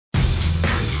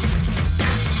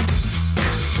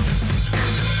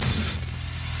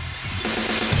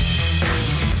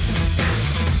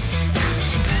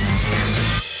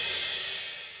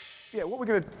what we're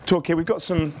going to talk here, we've got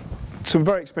some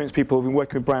very experienced people who've been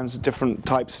working with brands at different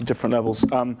types and different levels.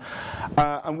 And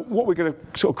what we're going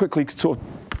to sort of quickly talk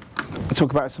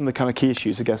about some of the kind of key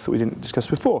issues, I guess, that we didn't discuss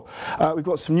before. We've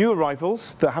got some new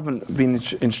arrivals that haven't been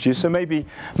introduced. So maybe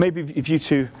if you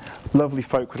two lovely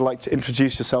folk would like to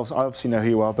introduce yourselves. I obviously know who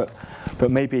you are, but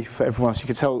maybe for everyone else, you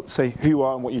could say who you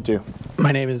are and what you do.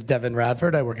 My name is Devin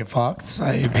Radford. I work at Fox.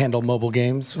 I handle mobile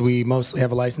games. We mostly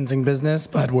have a licensing business,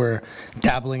 but we're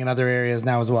dabbling in other areas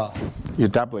now as well. You're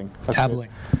dabbling? That's dabbling.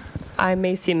 Good. I'm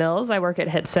Macy Mills. I work at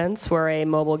Hitcents. We're a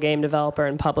mobile game developer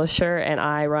and publisher, and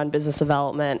I run business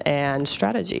development and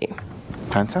strategy.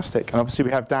 Fantastic. And obviously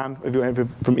we have Dan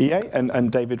from EA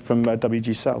and David from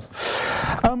WG Sales.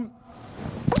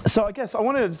 So I guess I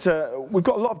wanted to, we've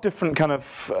got a lot of different kind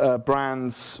of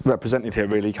brands represented here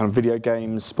really, kind of video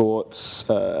games, sports.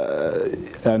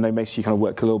 I know Macy, you kind of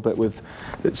work a little bit with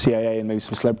CAA and maybe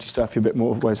some celebrity stuff, you're a bit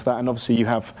more aware of that. And obviously you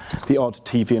have the odd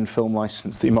TV and film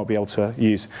license that you might be able to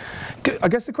use. I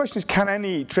guess the question is, can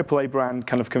any AAA brand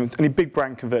any big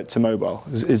brand convert to mobile?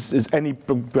 Is any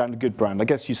brand a good brand? I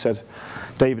guess you said,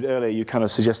 David, earlier, you kind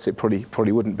of suggested it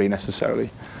probably wouldn't be necessarily.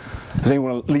 Does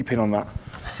anyone want to leap in on that?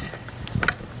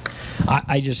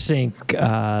 I just think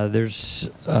there's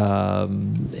a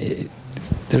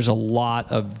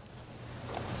lot of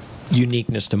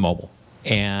uniqueness to mobile,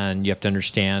 and you have to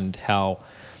understand how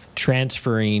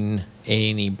transferring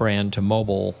any brand to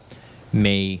mobile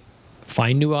may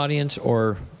find new audience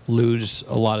or lose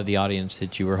a lot of the audience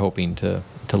that you were hoping to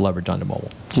leverage onto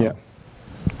mobile. Yeah.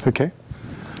 Okay.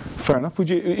 Fair enough.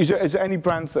 Is there any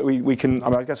brands that we can? I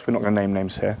mean, I guess we're not going to name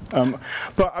names here,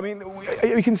 but I mean,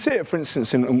 we can see it, for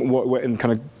instance, in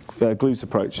kind of Glue's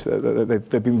approach.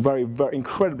 They've been very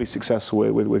incredibly successful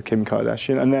with Kim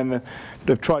Kardashian, and then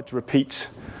they've tried to repeat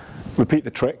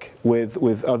the trick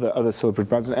with other celebrity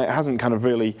brands, and it hasn't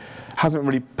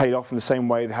really paid off in the same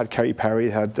way. They had Katy Perry,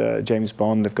 they had James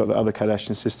Bond. They've got the other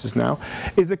Kardashian sisters now.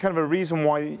 Is there kind of a reason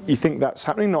why you think that's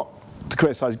happening? Not to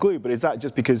criticize Glue, but is that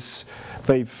just because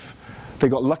they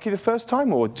got lucky the first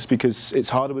time, or just because it's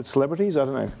harder with celebrities? I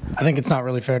don't know. I think it's not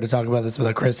really fair to talk about this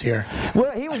without Chris here.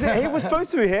 Well, he was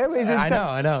supposed to be here. I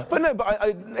know. But no,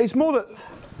 it's more that.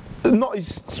 Not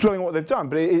drilling what they've done,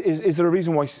 but is there a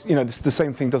reason why the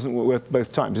same thing doesn't work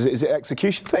both times? Is it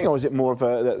execution thing, or is it more of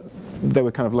that they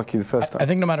were kind of lucky the first time? I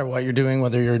think no matter what you're doing,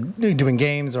 whether you're doing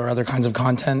games or other kinds of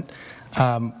content,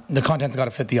 the content's got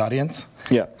to fit the audience.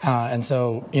 Yeah. And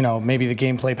so maybe the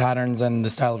gameplay patterns and the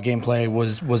style of gameplay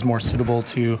was more suitable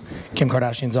to Kim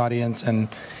Kardashian's audience, and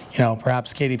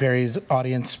perhaps Katy Perry's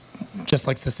audience just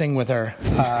likes to sing with her.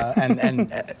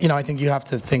 And I think you have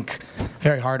to think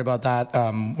very hard about that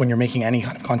when you're making any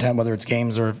kind of content, whether it's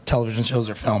games or television shows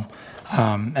or film.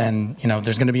 And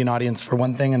there's going to be an audience for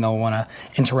one thing, and they'll want to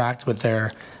interact with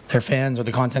their fans or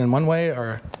the content in one way,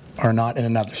 or not in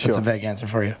another. Sure. That's a vague answer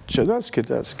for you. Sure, that's good.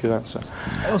 That's a good answer.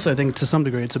 I also think to some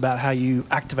degree it's about how you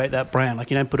activate that brand. Like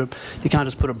you can't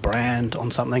just put a brand on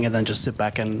something and then just sit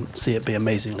back and see it be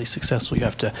amazingly successful. You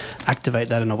have to activate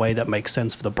that in a way that makes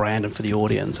sense for the brand and for the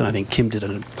audience. And I think Kim did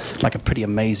a pretty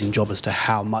amazing job as to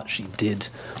how much she did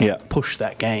push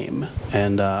that game.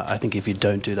 And I think if you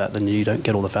don't do that, then you don't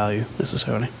get all the value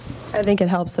necessarily. I think it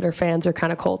helps that her fans are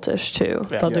kind of cultish too.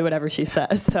 Yeah. They'll do whatever she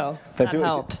says, so that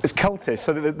helped. It's cultish,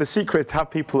 so the secret is to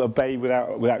have people obey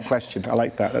without question. I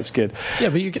like that. That's good. Yeah,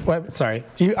 but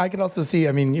I could also see.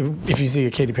 I mean, if you see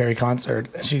a Katy Perry concert,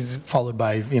 she's followed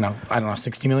by I don't know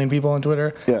 60 million people on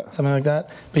Twitter, something like that.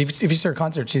 But if you see her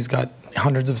concert, she's got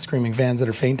hundreds of screaming fans that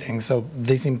are fainting. So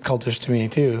they seem cultish to me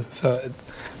too. So.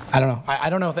 I don't know. I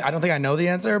don't know. I don't think I know the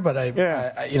answer, but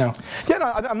no,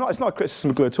 I'm not. It's not a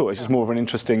criticism of Glue at all. It's just more of an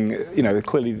interesting.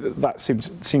 Clearly that seems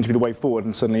to be the way forward,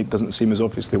 and suddenly it doesn't seem as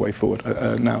obviously the way forward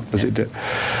now as it did.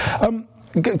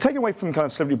 Taking away from kind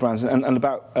of celebrity brands and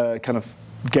about kind of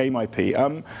game IP.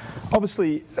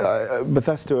 Obviously,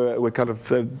 Bethesda were kind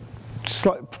of.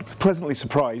 Pleasantly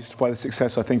surprised by the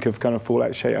success, I think, of kind of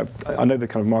Fallout Shay. I know the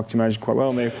kind of marketing manager quite well,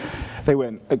 and they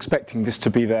weren't expecting this to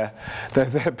be their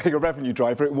bigger revenue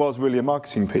driver. It was really a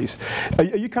marketing piece. Are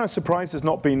you kind of surprised there's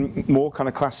not been more kind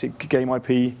of classic game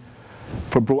IP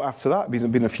brought after that? There's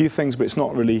been a few things, but it's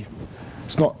not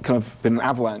kind of been an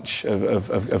avalanche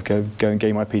of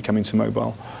game IP coming to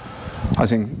mobile,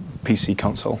 as in PC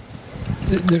console.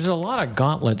 There's a lot of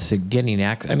gauntlets at getting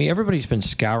access. I mean, everybody's been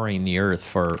scouring the earth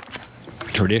for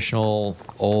traditional,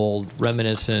 old,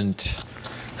 reminiscent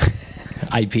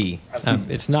IP.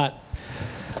 It's not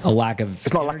a lack of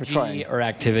energy or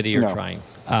activity or trying.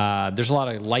 There's a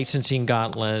lot of licensing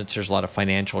gauntlets. There's a lot of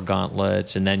financial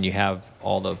gauntlets, and then you have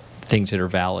all the things that are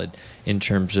valid in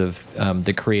terms of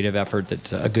the creative effort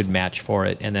that's a good match for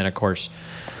it, and then of course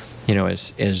you know,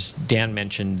 as Dan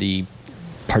mentioned, the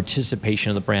participation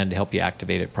of the brand to help you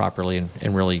activate it properly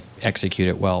and really execute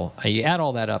it well. You add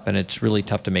all that up, and it's really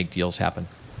tough to make deals happen.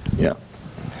 Yeah.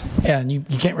 Yeah, and you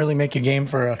can't really make a game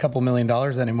for a couple $1 million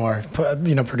anymore.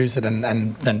 You know, produce it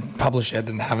and then publish it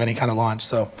and have any kind of launch.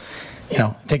 So, you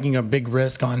know, taking a big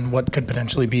risk on what could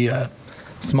potentially be a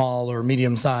small or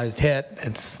medium-sized hit,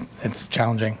 it's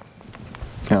challenging.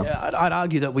 Yeah, I'd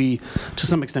argue that to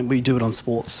some extent, we do it on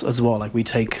sports as well. Like we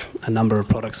take a number of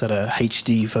products that are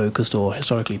HD focused or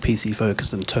historically PC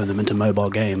focused and turn them into mobile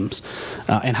games,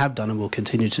 and have done and will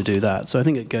continue to do that. So I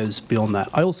think it goes beyond that.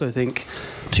 I also think,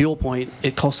 to your point,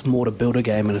 it costs more to build a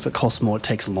game, and if it costs more, it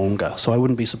takes longer. So I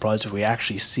wouldn't be surprised if we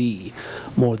actually see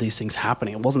more of these things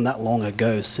happening. It wasn't that long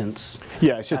ago since.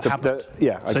 Yeah, it's just that happened.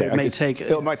 yeah. Okay. So it might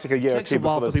take a year or two. Takes a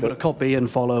while for people to copy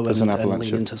and follow and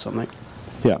lean into something.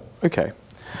 Yeah. Okay.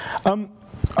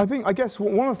 I guess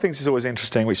one of the things is always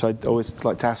interesting, which I always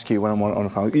like to ask you when I'm on a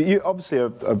panel. You obviously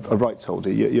are a rights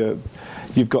holder.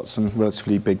 You've got some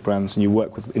relatively big brands, and you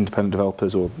work with independent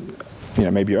developers or, you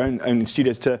know, maybe your own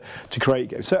studios to create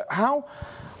games. So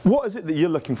what is it that you're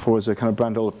looking for as a kind of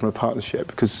brand holder from a partnership?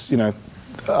 Because, you know,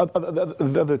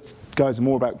 the other guys are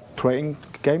more about creating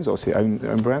games, obviously own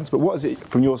brands. But what is it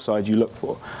from your side you look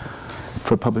for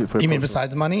a public? You mean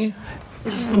besides money?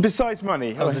 Besides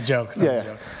money. That was a joke. That was a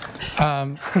joke.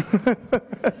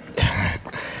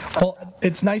 Well,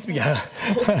 it's nice because,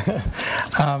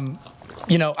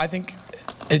 you know, I think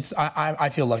I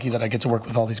feel lucky that I get to work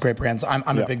with all these great brands.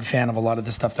 I'm a big fan of a lot of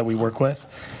the stuff that we work with.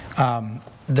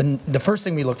 The first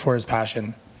thing we look for is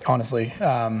passion, honestly.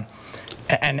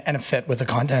 And a fit with the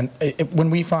content. When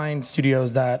we find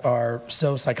studios that are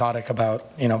so psychotic about,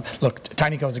 you know, look,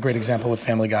 TinyCo is a great example with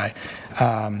Family Guy.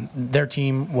 Their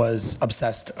team was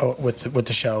obsessed with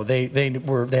the show. They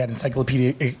had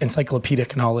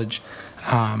encyclopedic knowledge.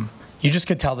 You just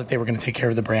could tell that they were going to take care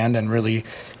of the brand and really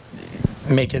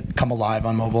make it come alive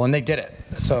on mobile, and they did it.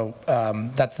 So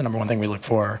that's the number one thing we look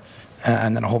for.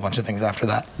 And then a whole bunch of things after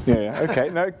that. Yeah.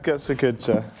 Okay. No, that's a good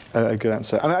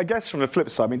answer. And I guess from the flip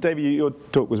side, I mean, David, your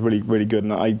talk was really, really good,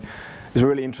 and it was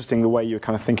really interesting the way you were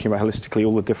kind of thinking about holistically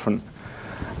all the different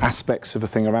aspects of a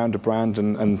thing around a brand,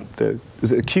 and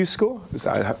is it a Q score? That's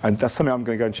something I'm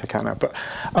going to go and check out now. But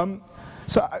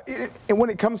so when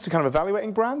it comes to kind of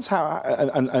evaluating brands, how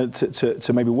and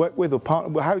to maybe work with or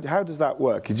partner, how does that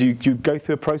work? Do you go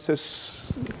through a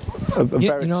process of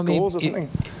various scores or something?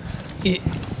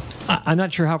 I'm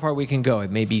not sure how far we can go.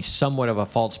 It may be somewhat of a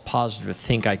false positive to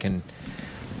think I can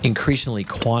increasingly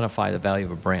quantify the value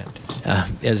of a brand.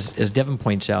 As Devin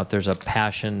points out, there's a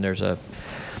passion. There's a,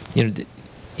 you know,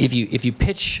 if you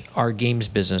pitch our games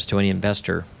business to any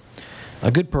investor,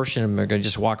 a good person are going to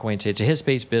just walk away and say it's a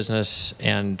hits-based business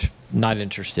and not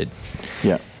interested.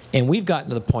 Yeah. And we've gotten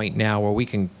to the point now where we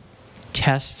can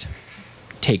test,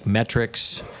 take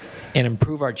metrics, and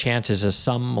improve our chances of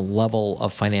some level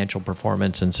of financial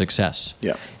performance and success.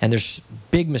 Yeah. And there's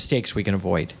big mistakes we can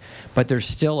avoid, but there's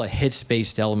still a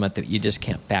hits-based element that you just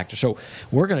can't factor. So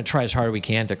we're going to try as hard as we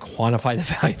can to quantify the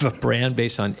value of a brand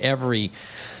based on every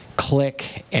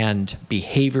click and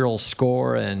behavioral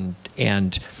score and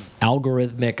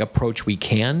algorithmic approach we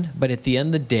can. But at the end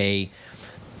of the day,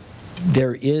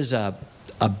 there is a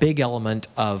big element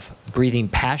of breathing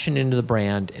passion into the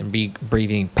brand and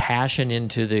breathing passion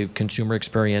into the consumer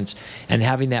experience and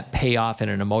having that pay off in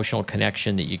an emotional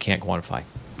connection that you can't quantify.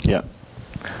 Yeah.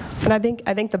 And I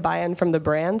think the buy-in from the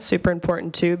brand's super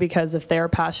important too, because if they're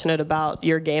passionate about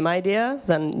your game idea,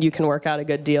 then you can work out a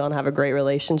good deal and have a great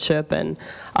relationship. And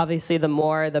obviously the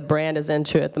more the brand is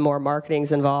into it, the more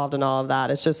marketing's involved and all of that.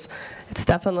 It's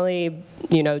definitely,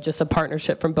 you know, just a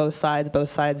partnership from both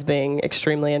sides being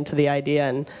extremely into the idea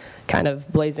and kind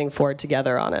of blazing forward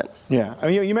together on it. Yeah. I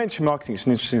mean, you mentioned marketing. It's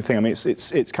an interesting thing. I mean,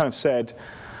 it's kind of said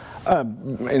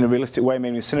in a realistic way,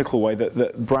 maybe a cynical way,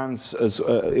 that brands as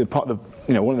part of the,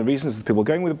 you know, one of the reasons that people are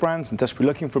going with the brands and desperately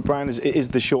looking for a brand is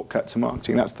the shortcut to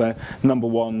marketing. That's the number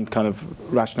one kind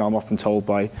of rationale I'm often told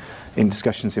in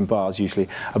discussions in bars usually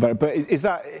about it. But is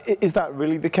that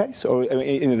really the case, or I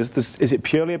mean, you know, is it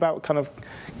purely about kind of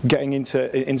getting into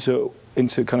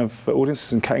kind of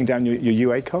audiences and cutting down your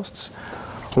UA costs,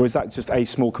 or is that just a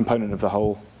small component of the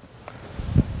whole?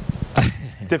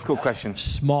 Difficult question.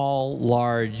 Small,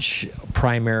 Large,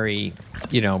 primary,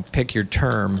 you know, pick your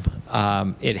term.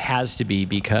 It has to be,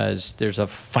 because there's a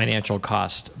financial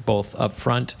cost both up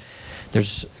front.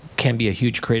 Can be a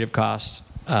huge creative cost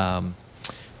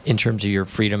in terms of your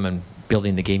freedom and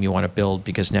building the game you want to build,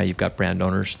 because now you've got brand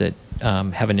owners that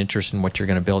have an interest in what you're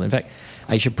going to build. In fact,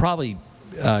 I should probably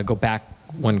go back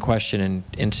one question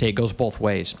and say it goes both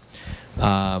ways.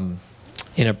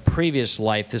 in a previous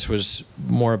life, this was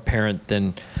more apparent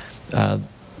than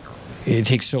it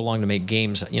takes so long to make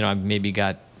games. You know, I've maybe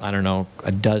got, I don't know,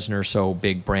 a dozen or so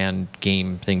big brand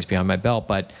game things behind my belt.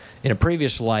 But in a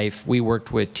previous life, we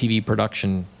worked with TV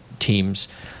production teams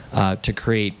to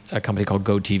create a company called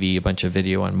GoTV, a bunch of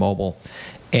video on mobile.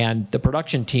 And the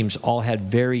production teams all had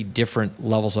very different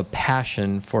levels of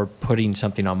passion for putting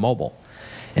something on mobile.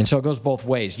 And so it goes both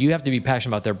ways. You have to be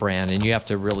passionate about their brand, and you have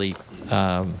to really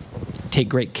take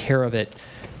great care of it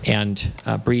and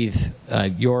breathe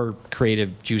your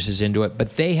creative juices into it.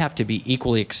 But they have to be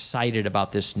equally excited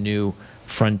about this new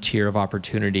frontier of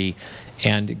opportunity,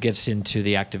 and it gets into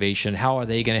the activation. How are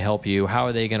they going to help you? How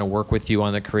are they going to work with you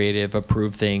on the creative,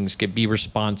 approve things, be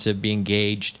responsive, be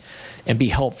engaged, and be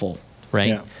helpful? Right?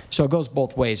 Yeah. So it goes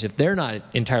both ways. If they're not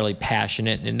entirely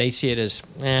passionate and they see it as,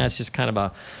 it's just kind of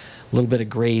a little bit of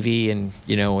gravy, and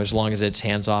you know, as long as it's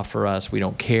hands off for us, we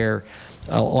don't care.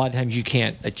 A lot of times you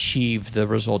can't achieve the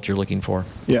result you're looking for.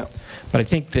 Yeah. But I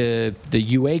think the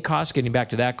UA cost, getting back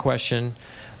to that question,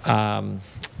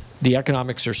 the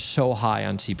economics are so high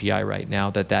on CPI right now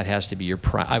that has to be your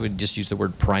I would just use the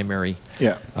word primary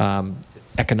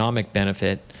economic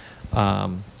benefit.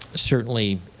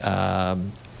 Certainly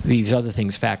these other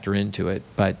things factor into it,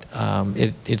 but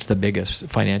it's the biggest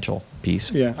financial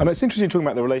piece. Yeah, and it's interesting talking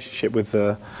about the relationship with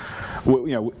the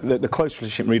close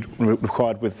relationship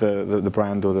required with the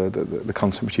brand or the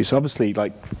content producer. Obviously,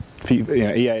 like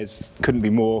EA couldn't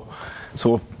be more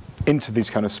sort of into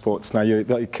these kind of sports now. You're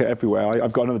like everywhere.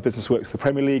 I've got another business that works for the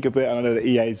Premier League a bit, and I know that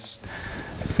EA's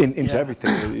into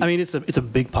everything. I mean, it's a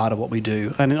big part of what we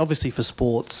do, and obviously for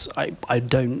sports, I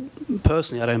don't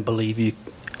believe you.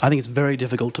 I think it's very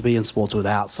difficult to be in sports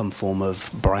without some form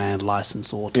of brand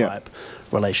licensor type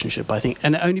relationship, I think.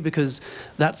 And only because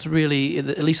that's really,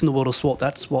 at least in the world of sport,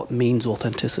 that's what means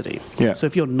authenticity. Yeah. So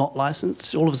if you're not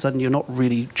licensed, all of a sudden you're not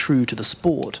really true to the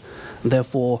sport. And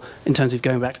therefore, in terms of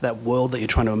going back to that world that you're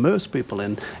trying to immerse people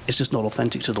in, it's just not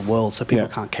authentic to the world, so people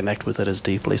can't connect with it as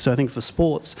deeply. So I think for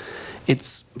sports,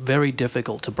 it's very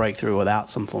difficult to break through without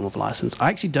some form of license. I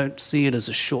actually don't see it as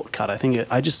a shortcut.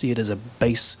 I just see it as a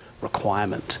base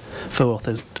requirement for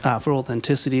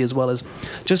authenticity, as well as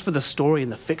just for the story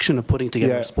and the fiction of putting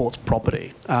together a sports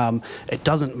property. It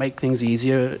doesn't make things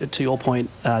easier. To your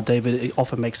point, David, it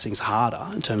often makes things harder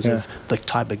in terms of the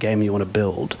type of game you want to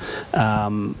build.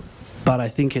 But I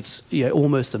think it's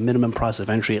almost a minimum price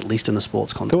of entry, at least in the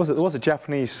sports context. There was a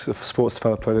Japanese sports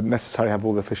developer that didn't necessarily have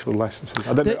all the official licenses.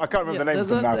 I can't remember the name of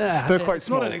them now. They're quite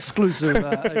small. It's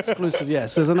not an exclusive.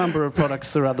 Yes, there's a number of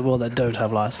products throughout the world that don't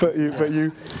have licenses. But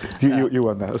you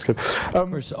won that. That's good.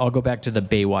 Of course, I'll go back to the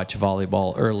Baywatch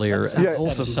volleyball earlier.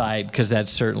 Awesome. Aside, because that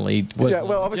certainly was a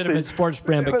legitimate sports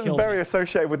brand, but killed very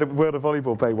associated with the world of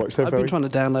volleyball. Baywatch. I've been trying to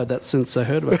download that since I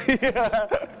heard about it.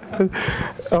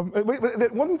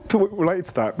 One point related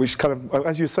to that, which kind of,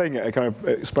 as you were saying it kind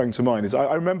of sprang to mind, is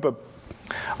I remember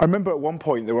at one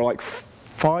point there were like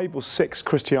 5 or 6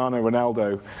 Cristiano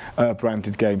Ronaldo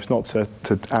branded games. Not to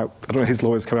out, I don't know, his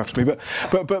lawyers come after me,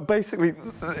 but basically,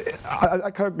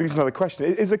 I kind of brings another question: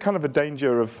 is there kind of a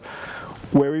danger of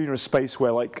we're in a space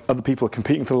where like other people are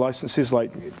competing for the licenses?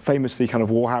 Like famously, kind of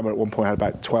Warhammer at one point had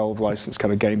about 12 licensed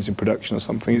kind of games in production or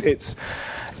something.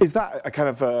 Is that a kind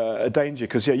of a danger?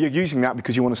 Because you're using that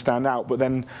because you want to stand out, but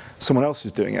then someone else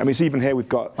is doing it. I mean, it's even here we've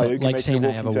got like saying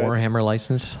I have a Warhammer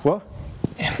license. What?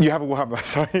 You have a Warhammer,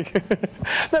 sorry.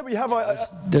 No, but you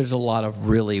have. There's a lot of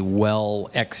really well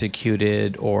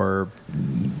executed or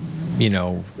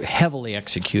heavily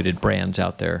executed brands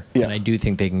out there, and I do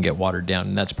think they can get watered down,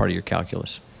 and that's part of your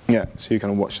calculus. Yeah, so you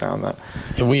kind of watch down on that.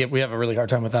 Yeah, we have a really hard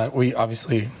time with that. We've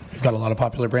got a lot of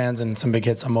popular brands and some big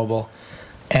hits on mobile,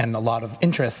 and a lot of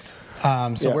interest.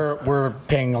 We're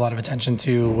paying a lot of attention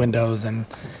to Windows and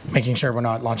making sure we're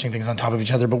not launching things on top of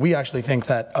each other. But we actually think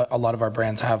that a lot of our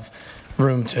brands have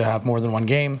room to have more than one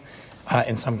game.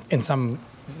 In some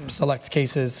select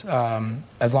cases,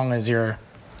 as long as you're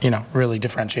really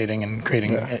differentiating and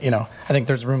creating, I think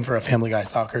there's room for a Family Guy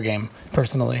soccer game,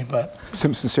 personally, but...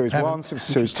 Simpsons Series 1,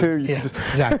 Simpsons Series 2...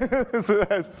 exactly.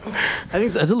 I think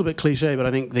it's a little bit cliche, but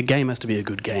I think the game has to be a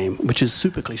good game, which is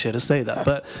super cliche to say that,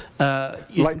 but...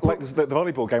 like the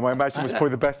volleyball game, I imagine, was probably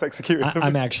the best executed.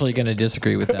 I'm actually going to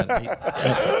disagree with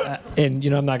that. And,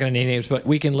 I'm not going to name names, but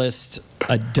we can list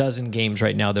a dozen games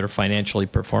right now that are financially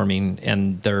performing,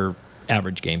 and they're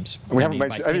average games. We haven't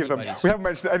mentioned any of them. We haven't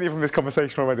mentioned any of them in this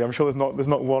conversation already. I'm sure there's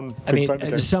not one.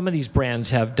 Some of these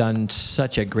brands have done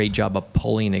such a great job of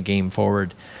pulling a game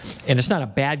forward, and it's not a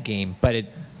bad game, but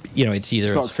it's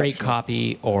either a straight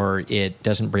copy or it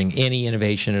doesn't bring any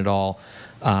innovation at all.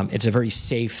 It's a very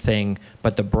safe thing,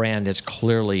 but the brand is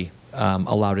clearly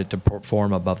allowed it to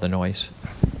perform above the noise.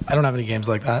 I don't have any games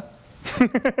like that.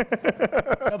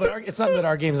 No, but it's not that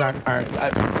our games aren't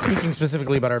speaking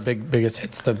specifically about our biggest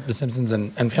hits, the Simpsons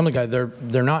and Family Guy.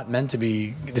 They're not meant to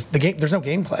be the game. There's no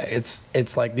gameplay.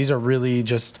 It's like these are really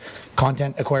just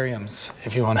content aquariums,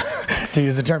 if you want to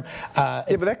use the term. Yeah,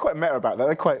 but they're quite meta about that.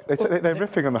 They're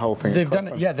riffing on the whole thing. They've done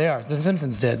it. Yeah, they are. The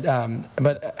Simpsons did.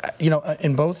 But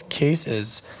in both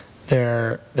cases,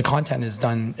 the content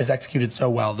is executed so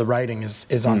well. The writing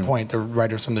is on point. The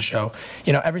writers from the show,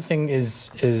 everything is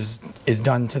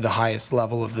done to the highest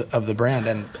level of the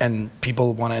brand, and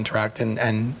people want to interact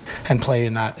and play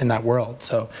in that world.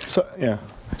 So yeah.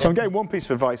 So I'm getting one piece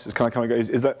of advice that's kind of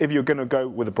is that if you're going to go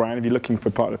with a brand, if you're looking for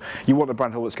a partner, you want a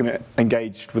brand that's going to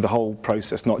engage with the whole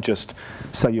process, not just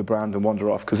sell your brand and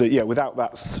wander off. Because without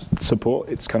that support,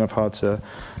 it's kind of hard to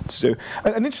do.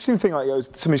 An interesting thing,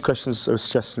 some of these questions are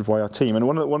suggested by our team, and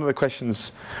one of the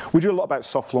questions we do a lot about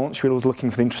soft launch. We're always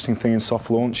looking for the interesting thing in soft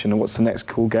launch and what's the next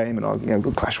cool game,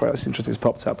 and Clash Royale, that's interesting, it's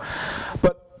popped up,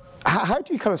 but. How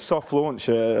do you kind of soft launch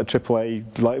a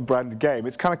AAA branded game?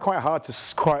 It's kind of quite hard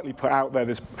to quietly put out there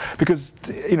because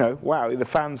the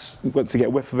fans want to get a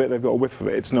whiff of it. They've got a whiff of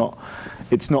it. It's not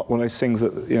one of those things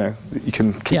that you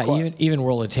can keep quiet. even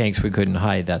World of Tanks, we couldn't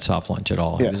hide that soft launch at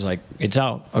all. Yeah. It was like, it's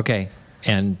out, okay,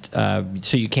 and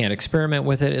so you can't experiment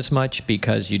with it as much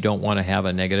because you don't want to have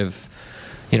a negative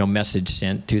message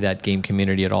sent to that game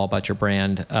community at all about your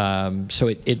brand. So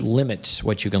it limits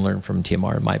what you can learn from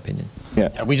TMR, in my opinion.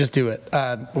 Yeah, we just do it.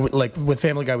 Like with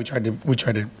Family Guy, we tried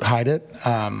to hide it.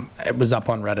 It was up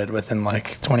on Reddit within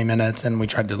like 20 minutes, and we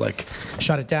tried to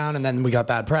shut it down, and then we got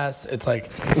bad press. It's like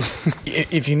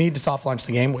if you need to soft launch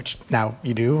the game, which now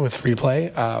you do with free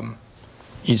play.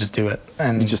 You just do it,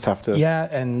 and you just have to. Yeah,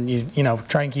 and you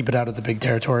try and keep it out of the big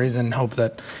territories, and hope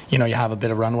that you have a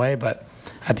bit of runway, but.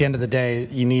 At the end of the day,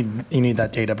 you need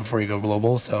that data before you go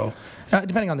global. So,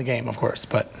 depending on the game, of course,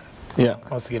 but most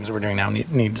of the games that we're doing now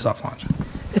need soft launch.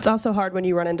 It's also hard when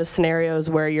you run into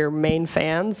scenarios where your main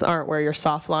fans aren't where you're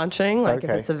soft launching. Like if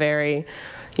it's a very,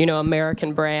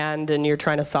 American brand and you're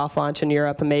trying to soft launch in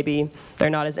Europe and maybe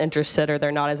they're not as interested or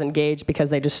they're not as engaged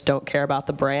because they just don't care about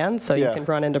the brand. So you can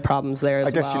run into problems there as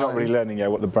well. I guess you're not really learning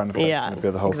what the brand effect is going to be,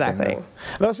 the whole thing.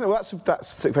 That's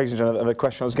another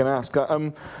question I was going to ask.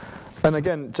 And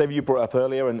again, David, you brought it up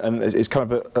earlier, and it's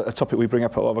kind of a topic we bring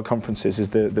up at a lot of our conferences, is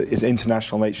the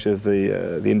international nature of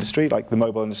the industry. Like the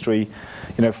mobile industry,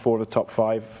 4 of the top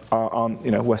 5 aren't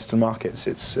Western markets.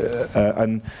 It's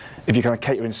and if you kind of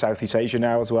cater in Southeast Asia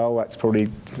now as well, that's probably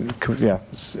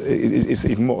it's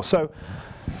even more. So.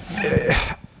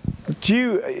 Do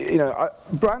you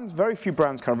brands? Very few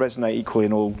brands kind of resonate equally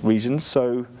in all regions.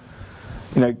 So.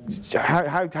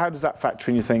 How does that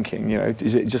factor in your thinking?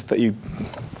 Is it just that you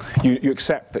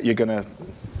accept that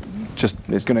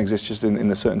it's going to exist just in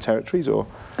the certain territories, or?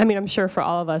 I mean, I'm sure for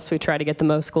all of us, we try to get the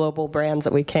most global brands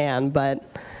that we can, but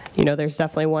there's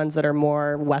definitely ones that are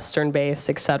more Western based,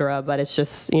 et cetera. But it's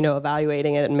just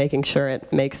evaluating it and making sure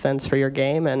it makes sense for your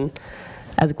game and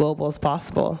as global as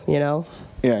possible. Yeah.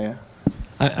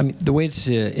 I mean, the way it's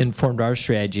informed our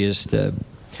strategy is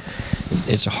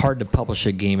it's hard to publish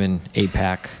a game in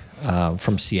APAC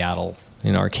from Seattle,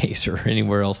 in our case, or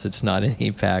anywhere else that's not in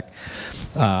APAC.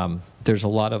 There's a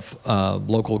lot of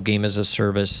local game as a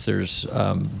service. There's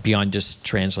beyond just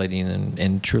translating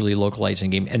and truly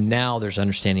localizing game. And now there's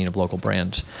understanding of local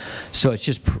brands. So it's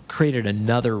just created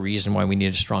another reason why we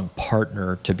need a strong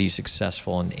partner to be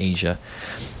successful in Asia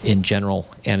in general,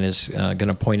 and is going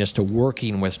to point us to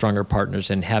working with stronger partners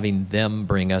and having them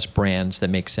bring us brands that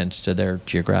make sense to their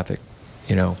geographic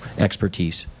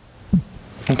expertise.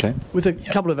 Okay. With a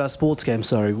couple of our sports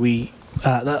games, we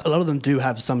a lot of them do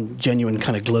have some genuine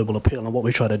kind of global appeal, and what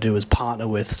we try to do is partner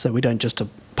with. So we don't just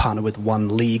partner with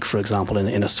one league, for example,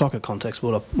 in a soccer context.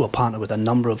 We'll partner with a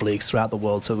number of leagues throughout the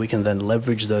world, so we can then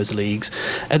leverage those leagues,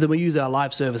 and then we use our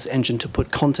live service engine to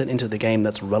put content into the game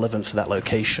that's relevant for that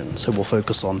location. So we'll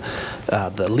focus on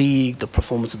the league, the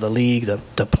performance of the league,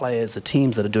 the players, the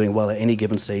teams that are doing well at any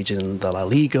given stage in the La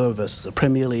Liga versus the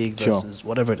Premier League versus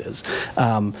whatever it is.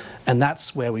 And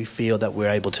that's where we feel that we're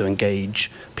able to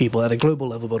engage people at a global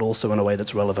level, but also in a way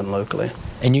that's relevant locally.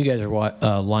 And you guys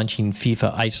are launching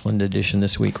FIFA Iceland edition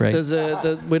this week, right?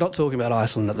 We're not talking about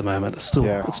Iceland at the moment. It's still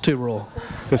it's too raw.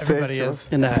 Everybody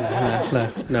is. No,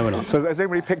 we're not. So has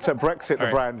anybody picked up Brexit, the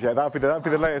brand? Yeah, that'd be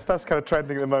the latest. That's kind of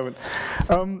trending at the moment.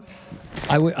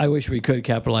 I wish we could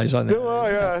capitalize on that.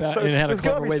 So there's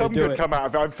got to be some good come out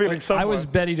of it. I'm feeling somewhere. I was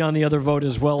betting on the other vote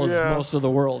as well as most of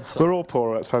the world. So. We're all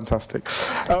poor. That's fantastic.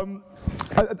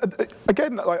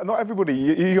 Again, like, not everybody.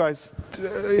 You guys,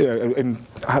 in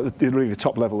really the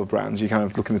top level of brands, you kind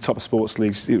of look in the top sports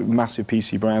leagues, massive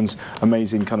PC brands,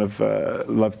 amazing kind of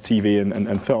love TV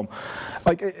and film.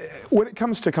 Like when it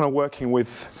comes to kind of working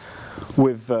with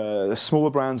smaller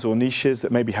brands or niches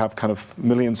that maybe have kind of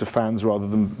millions of fans rather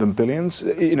than billions,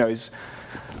 it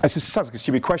sounds like a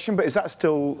stupid question, but is that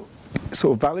still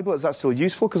sort of valuable? Is that still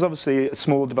useful? Because obviously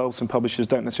smaller developers and publishers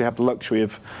don't necessarily have the luxury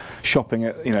of shopping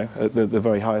at at the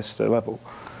very highest level.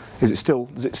 Is it still?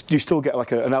 Do you still get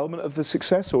like an element of the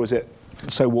success, or is it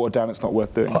so watered down it's not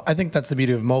worth doing? Well, I think that's the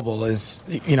beauty of mobile is,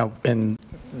 in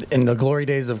the glory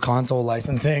days of console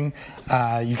licensing,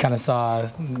 you kind of saw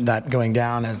that going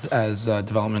down as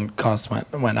development costs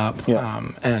went up. Yeah.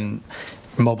 And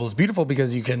mobile is beautiful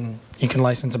because you can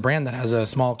license a brand that has a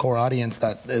small core audience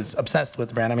that is obsessed with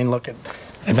the brand. I mean, look at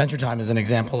Adventure Time as an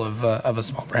example of a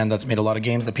small brand that's made a lot of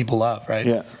games that people love, right?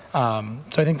 Yeah.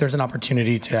 So I think there's an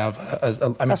opportunity to have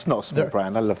That's not a small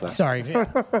brand. I love that. Sorry,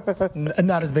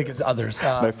 not as big as others.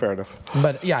 No, fair enough.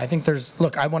 But yeah, I think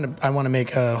I want to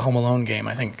make a Home Alone game.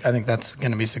 I think that's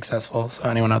going to be successful. So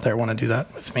anyone out there want to do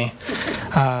that with me?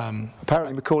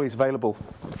 Apparently Macaulay's available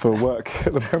for work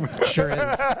at the moment. Sure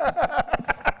is.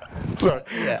 Sorry.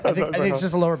 Yeah, I think it's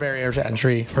just a lower barrier to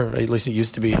entry, or at least it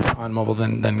used to be on mobile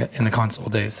than in the console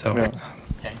days. So yeah,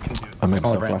 you can do a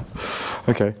smaller brand.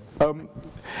 Okay.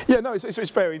 No, it's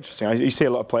very interesting. You see a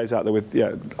lot of players out there with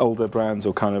older brands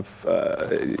or kind of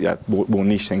more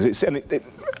niche things. I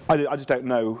just don't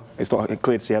know. It's not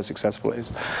clear to see how successful it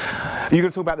is. Are you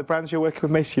going to talk about the brands you're working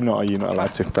with, Macy? Are you not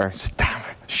allowed to? Damn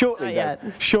it. Shortly, not yet.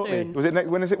 Shortly. Soon. Was it?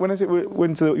 When is it?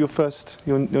 When's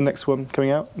your next one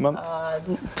coming out? Month?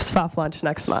 Soft launch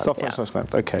next month. Soft launch next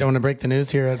month. Okay. Don't want to break the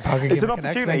news here at Pocket Gamer It's an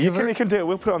Connects opportunity. Vancouver. You can do it.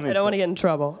 We'll put it on the. I don't want to get in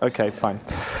trouble. Okay, fine.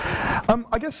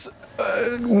 I guess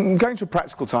going to a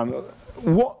practical time,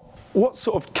 what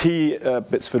sort of key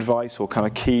bits of advice or kind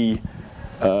of key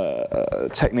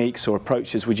techniques or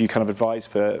approaches would you kind of advise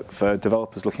for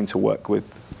developers looking to work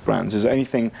with brands? Is there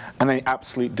anything, and any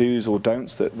absolute do's or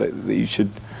don'ts that you should,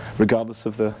 regardless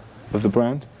of the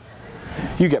brand?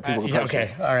 You get people.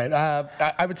 Okay, all right.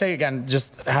 I would say again,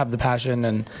 just have the passion,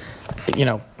 and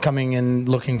coming in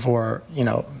looking for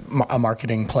a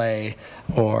marketing play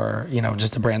or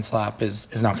just a brand slap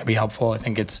is not going to be helpful. I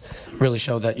think it's really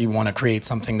show that you want to create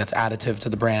something that's additive to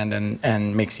the brand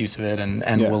and makes use of it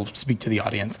and will speak to the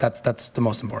audience. That's the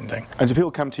most important thing. And do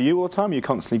people come to you all the time? Are you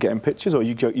constantly getting pitches, or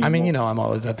you go? I'm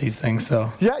always at these things, so.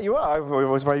 Yeah, you are. You're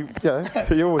always I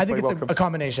think it's a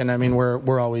combination. I mean,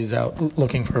 we're always out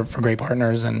looking for great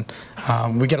partners, and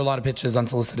we get a lot of pitches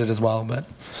unsolicited as well. But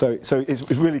so it's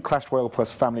really Clash Royale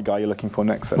plus Family Guy you're looking for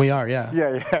next. Then. We are, yeah.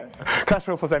 Yeah. Clash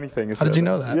Royale plus anything. How did you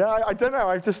know that? Yeah, I don't know.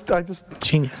 I just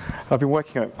genius. I've been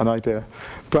working on an idea,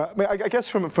 but I guess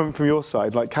from your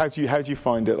side, like how do you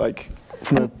find it? Like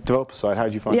from a developer side, how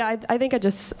do you find it? Yeah, I think I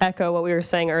just echo what we were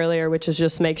saying earlier, which is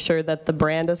just make sure that the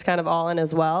brand is kind of all in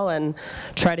as well, and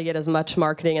try to get as much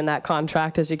marketing in that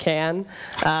contract as you can,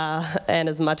 and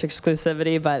as much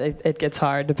exclusivity. But it gets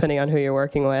hard depending on who you're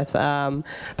working with. But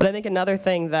I think another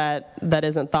thing that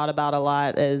isn't thought about a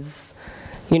lot is,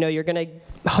 you're going to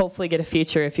hopefully get a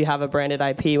feature if you have a branded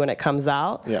IP when it comes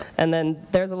out. Yeah. And then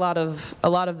there's a lot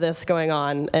of this going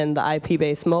on in the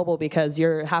IP-based mobile, because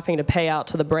you're having to pay out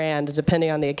to the brand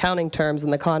depending on the accounting terms in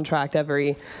the contract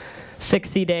every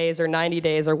 60 days or 90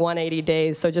 days or 180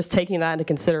 days. So just taking that into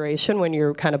consideration when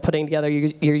you're kind of putting together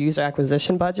your user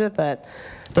acquisition budget, that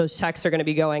those checks are going to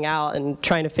be going out, and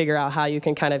trying to figure out how you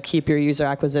can kind of keep your user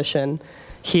acquisition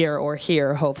here or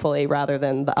here, hopefully, rather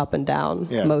than the up and down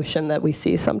motion that we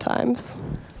see sometimes.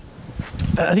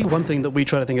 I think one thing that we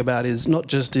try to think about is not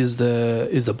just is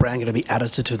the brand going to be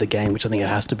additive to the game, which I think it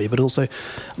has to be, but also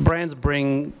brands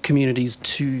bring communities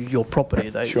to your property.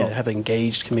 They have an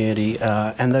engaged community,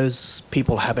 and those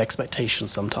people have expectations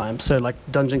sometimes. So like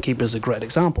Dungeon Keeper is a great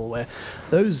example where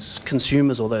those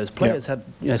consumers or those players had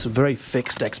some very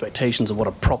fixed expectations of what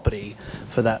a property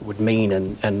for that would mean,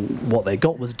 and what they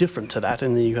got was different to that,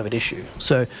 and then you have an issue.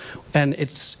 So, and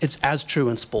it's as true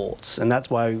in sports, and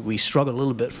that's why we struggled a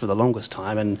little bit for the longest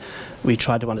time, and we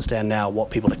try to understand now what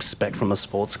people expect from a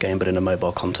sports game, but in a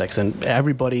mobile context. And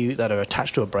everybody that are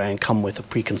attached to a brand come with a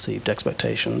preconceived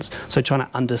expectations. So trying to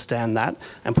understand that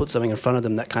and put something in front of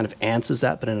them that kind of answers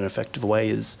that, but in an effective way,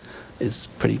 is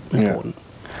pretty important.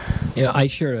 I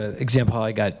share an example how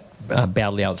I got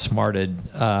badly outsmarted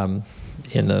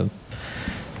in the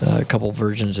a couple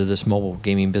versions of this mobile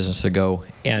gaming business ago,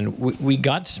 and we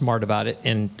got smart about it.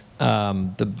 And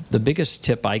the biggest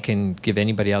tip I can give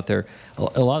anybody out there,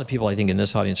 a lot of people I think in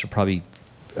this audience are probably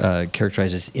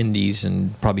characterized as indies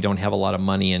and probably don't have a lot of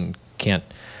money and can't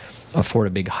afford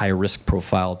a big high risk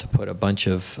profile to put a bunch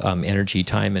of energy,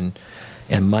 time,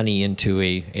 and money into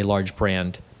a large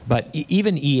brand. But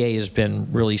even EA has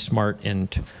been really smart, and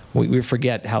we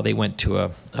forget how they went to a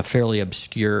fairly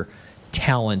obscure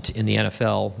talent in the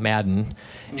NFL, Madden,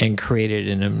 and created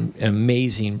an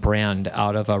amazing brand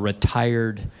out of a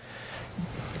retired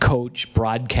coach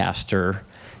broadcaster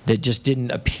that just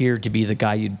didn't appear to be the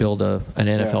guy you'd build an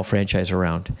NFL franchise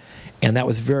around. And that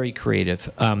was very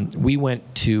creative. We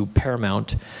went to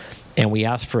Paramount and we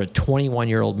asked for a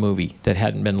 21-year-old movie that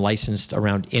hadn't been licensed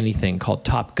around anything called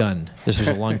Top Gun. This was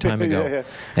a long time ago.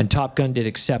 And Top Gun did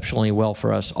exceptionally well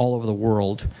for us all over the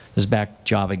world. This was back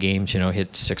Java games,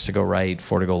 hit 6 to go right,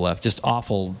 4 to go left. Just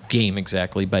awful game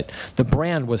exactly, but the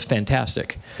brand was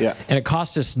fantastic. Yeah. And it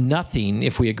cost us nothing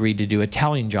if we agreed to do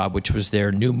Italian Job, which was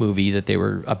their new movie that they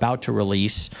were about to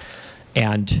release.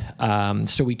 And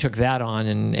so we took that on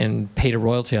and paid a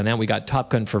royalty on that. We got Top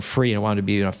Gun for free, and it wound up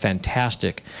being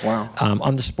fantastic. Wow.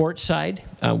 On the sports side,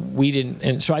 we didn't.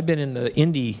 And so I've been in the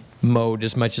indie mode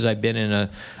as much as I've been in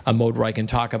a mode where I can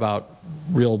talk about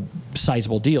real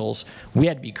sizable deals. We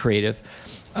had to be creative.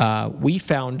 We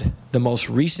found the most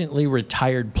recently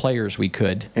retired players we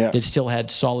could that still had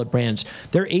solid brands.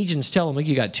 Their agents tell them, look,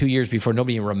 you got 2 years before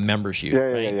nobody even remembers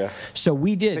you. So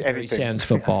we did Barry Sands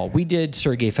football. We did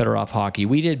Sergei Fedorov hockey.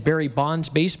 We did Barry Bonds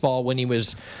baseball when he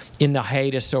was in the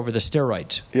hiatus over the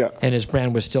steroids. And his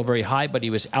brand was still very high, but he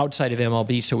was outside of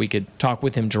MLB, so we could talk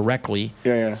with him directly.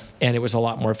 And it was a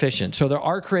lot more efficient. So there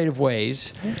are creative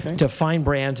ways to find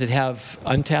brands that have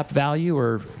untapped value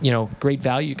or great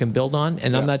value you can build on.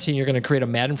 And I'm not saying you're going to create a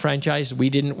Madden franchise. We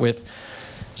didn't with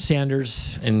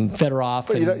Sanders and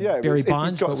Fedorov and Barry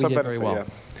Bonds, but we did very well.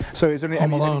 So is there any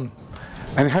Home Alone?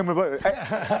 And Home Alone.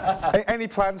 Any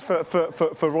plans for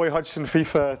Roy Hodgson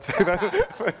FIFA?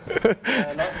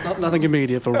 Nothing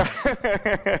immediate for Roy.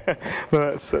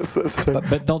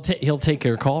 But he'll take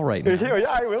your call right now. Yeah,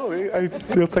 I will.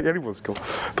 He'll take anyone's call.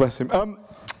 Bless him.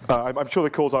 I'm sure the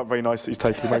calls aren't very nice that he's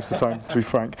taking most of the time, to be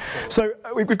frank. So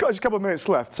we've got just a couple of minutes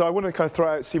left. So I want to kind of throw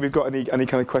out, see if we've got any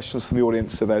kind of questions from the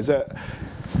audience. So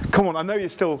come on, I know you're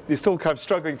still kind of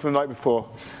struggling from the night before.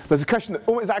 There's a question.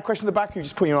 Is that a question at the back? Or you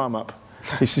just put your arm up?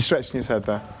 He's stretching his head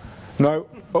there. No.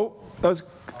 Oh, that was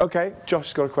okay.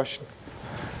 Josh's got a question.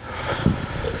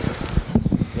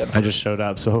 I just showed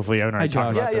up, so hopefully I haven't already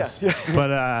talked about this.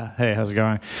 But hey, how's it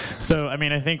going? So, I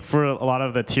mean, I think for a lot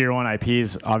of the tier 1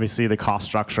 IPs, obviously the cost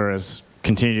structure has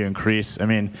continued to increase. I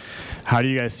mean, how do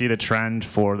you guys see the trend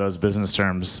for those business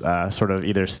terms sort of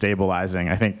either stabilizing?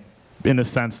 I think in the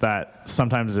sense that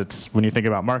sometimes it's, when you think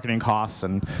about marketing costs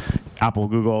and Apple,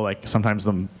 Google, like sometimes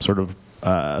the sort of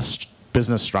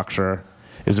business structure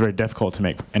is very difficult to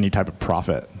make any type of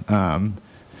profit.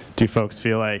 Do folks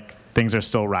feel like things are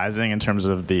still rising in terms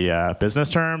of the business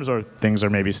terms, or things are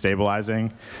maybe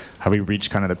stabilizing? Have we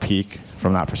reached kind of the peak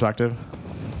from that perspective?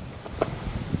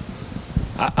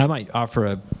 I might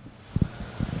offer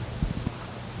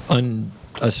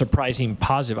a surprising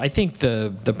positive. I think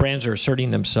the brands are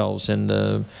asserting themselves, and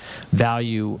the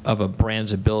value of a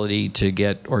brand's ability to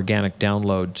get organic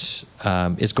downloads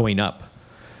is going up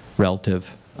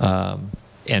relative.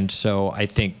 And so I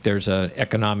think there's an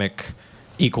economic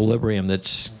equilibrium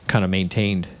that's kind of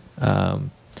maintained. The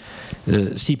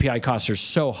CPI costs are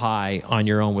so high on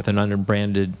your own with an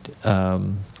unbranded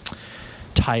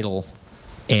title,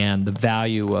 and the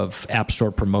value of App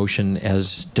Store promotion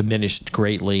has diminished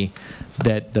greatly,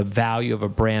 that the value of a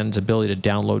brand's ability to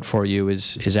download for you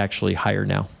is actually higher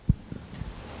now.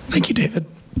 Thank you, David.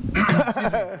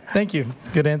 Thank you.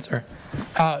 Good answer.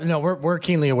 No, we're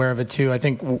keenly aware of it too. I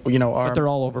think but they're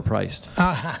all overpriced.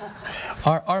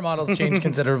 Our models changed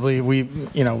considerably.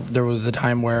 There was a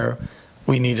time where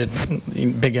we needed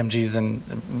big MGs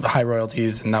and high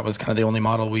royalties, and that was kind of the only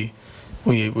model we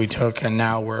took. And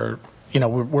now we're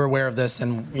aware of this,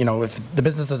 and if the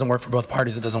business doesn't work for both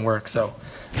parties, it doesn't work. So,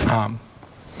 I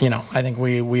think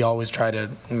we always try to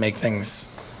make things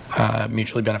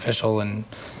mutually beneficial and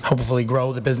hopefully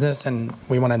grow the business, and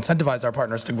we want to incentivize our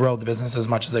partners to grow the business as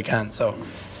much as they can. So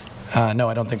no,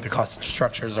 I don't think the cost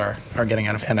structures are getting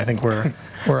out of hand. I think we're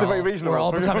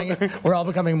all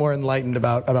becoming more enlightened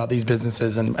about these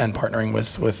businesses and partnering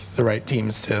with the right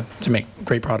teams to make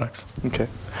great products. Okay,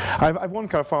 I have one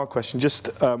kind of final question. Just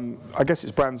I guess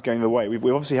it's brands going the way. We've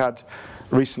obviously had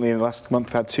recently in the last month,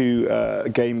 we've had 2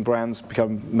 game brands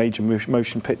become major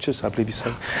motion pictures, I believe you say,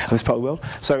 in this part of the world.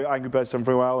 So Angry Birds done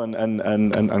very well, and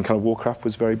kind of Warcraft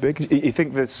was very big. You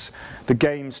think the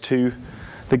games to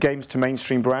the games to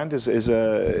mainstream brand is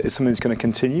something that's going to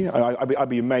continue. I'd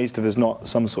be amazed if there's not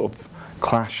some sort of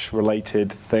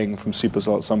Clash-related thing from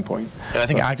Supercell at some point. I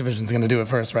think Activision's going to do it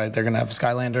first, right? They're going to have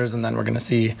Skylanders, and then we're going to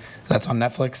see that's on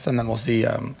Netflix, and then we'll see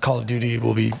Call of Duty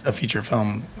will be a feature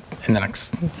film in the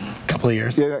next couple of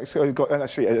years. Yeah, and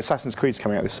actually, Assassin's Creed's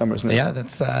coming out this summer, isn't it? Yeah,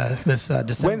 that's this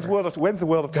December. When's the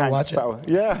World of Tanks battle?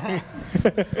 Yeah.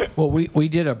 Well, we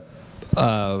did a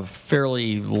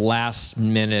fairly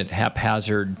last-minute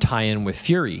haphazard tie-in with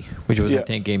Fury, which was a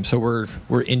tank game. So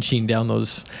we're inching down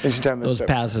those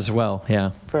paths as well. Yeah.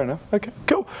 Fair enough. Okay.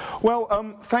 Cool.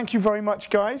 Well, thank you very much,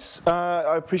 guys.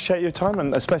 I appreciate your time,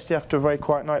 and especially after a very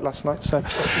quiet night last night. So,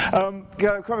 come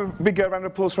on, a big round of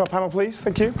applause for our panel, please.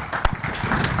 Thank you.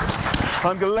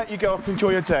 I'm going to let you go off and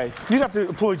enjoy your day. You don't have to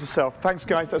applaud yourself. Thanks,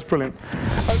 guys. That's brilliant.